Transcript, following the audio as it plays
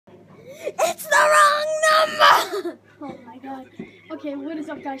It's the wrong number! Oh my god. Okay, what is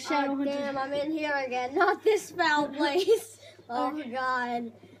up, guys? Shadowhunters. Damn, I'm in here again. Not this foul place. Oh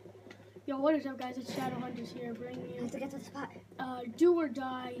god. Yo, what is up, guys? It's Shadowhunters here, bringing I you have to get to the spot. Do or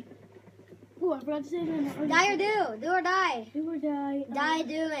Die. Ooh, I forgot to say that. Die or do. Do or die. Do or Die. Die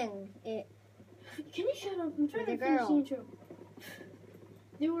doing it. Can you shut up? I'm trying to The finish girl. the intro.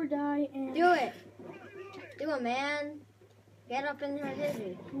 Do or Die and... Do it. Do it, man. Get up in her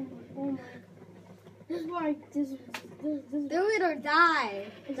dizzy. Oh my. This is why this is Do it or die.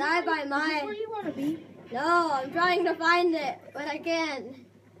 Die by Is this my... where you want to be? No, I'm trying to find it, but I can't.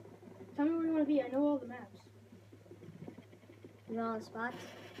 Tell me where you want to be. I know all the maps. You know all the spots?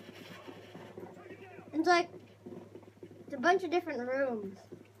 It's like... It's a bunch of different rooms.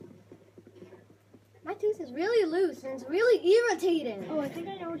 My tooth is really loose and it's really irritating. Oh, I think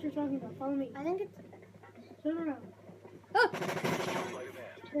I know what you're talking about. Follow me. I think it's... Turn around. Oh!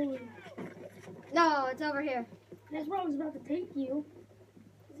 Holy. No, it's over here. This road's about to take you.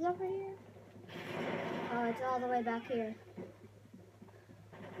 Is it over here? Oh, it's all the way back here.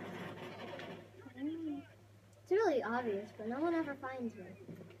 It's really obvious, but no one ever finds me.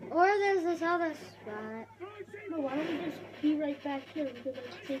 Or there's this other spot. No, why don't we just be right back here? Because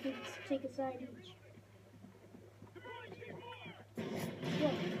let's take a side each.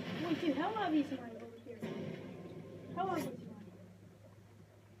 Look, wait, dude, how obvious am I over here? How obvious am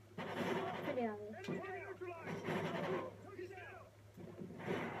Pretty obvious. I?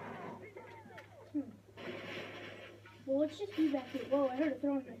 Well, let's just be back here. Whoa, I heard a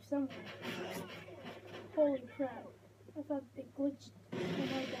throwing knife somewhere. Holy crap. I thought it glitched and I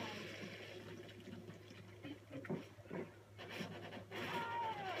died.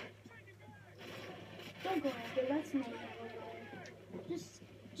 Don't go after, that's not Just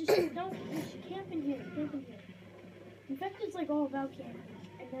don't, just camp in here, camp in here. In fact, it's like all about camping.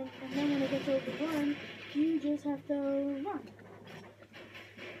 And then when it gets overrun, you just have to run.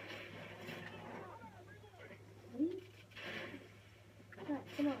 Ready? Alright,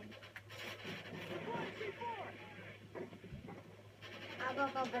 come on. I'll go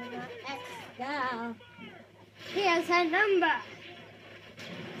open my X now. Here's her number.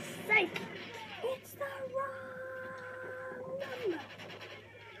 Psych. It's the wrong number.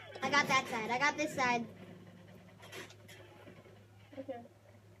 I got that side. I got this side. Okay.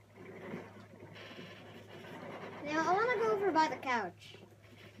 Now, I want to go over by the couch.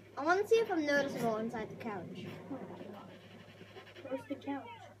 I want to see if I'm noticeable inside the couch. Oh my god. Where's the couch?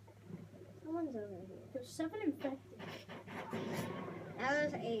 Someone's over here. There's 7 infected. Now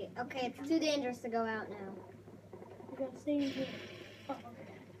there's 8. Okay, it's too dangerous to go out now. You gotta stay in here. Oh, okay.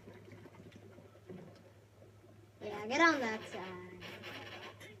 Yeah, get on that side.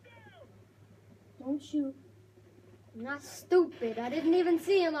 Don't shoot. I'm not stupid. I didn't even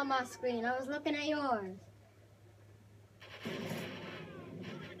see him on my screen. I was looking at yours.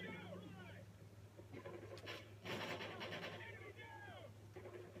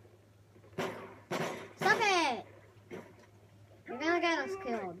 Stop it! You're gonna get us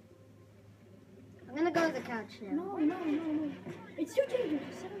killed. I'm gonna go to the couch now. No. It's too dangerous.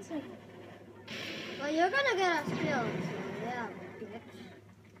 7 seconds. Well, you're gonna get us killed, so yeah, bitch.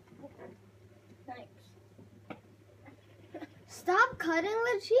 Thanks. Stop cutting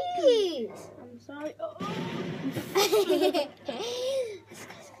the cheese! I'm sorry. Oh.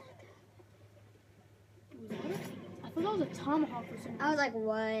 I thought that was a tomahawk or something. I was like,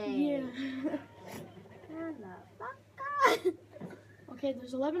 what? Yeah. Motherfucker. Okay,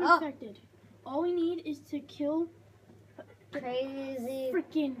 there's 11 Oh. infected. All we need is to kill Crazy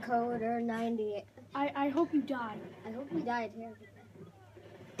freaking. Coder 98. I hope you die. I hope we died here.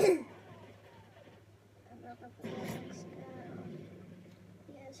 Yes,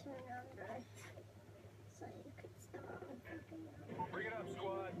 her number. So you could stop. Bring it up,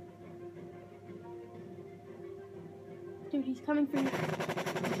 squad. Dude, he's coming for you.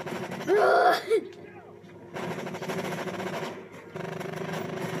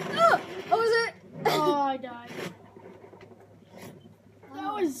 What was it? Oh, I died.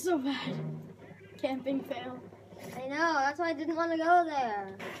 That was so bad. Camping fail. I know, that's why I didn't want to go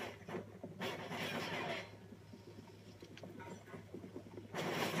there.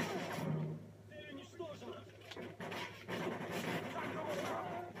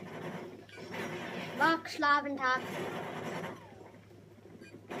 Mach Schlafentag.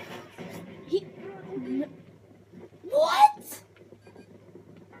 What?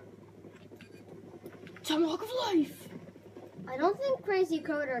 Tomahawk of life. I don't think Crazy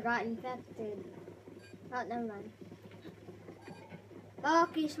Coder got infected. Oh, never mind.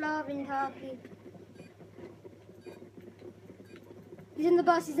 Talkie, Slavin, talkie. He's in the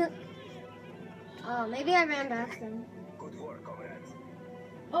bus, he's in... Oh, maybe I ran past him. Good work, comrades.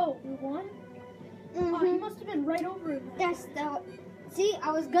 Oh, we won? Oh, he must have been right over it. That's the. See,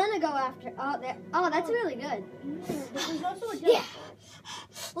 I was gonna go after. Oh, there. Oh, that's really good. Yeah, but there's also a Yeah.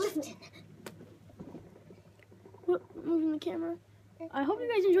 Lifted. Moving the camera. I hope you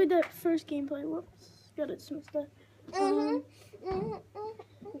guys enjoyed that first gameplay. Whoops. Gotta dismiss that.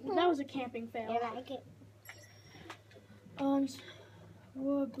 That was a camping fail. Yeah, I get.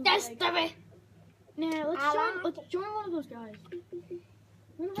 That's the way. Nah, let's I join. like Let's join one of those guys.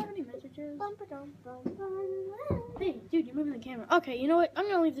 We don't have any messages. Hey, dude, you're moving the camera. Okay, you know what? I'm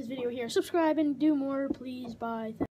gonna leave this video here. Subscribe and do more, please. Bye.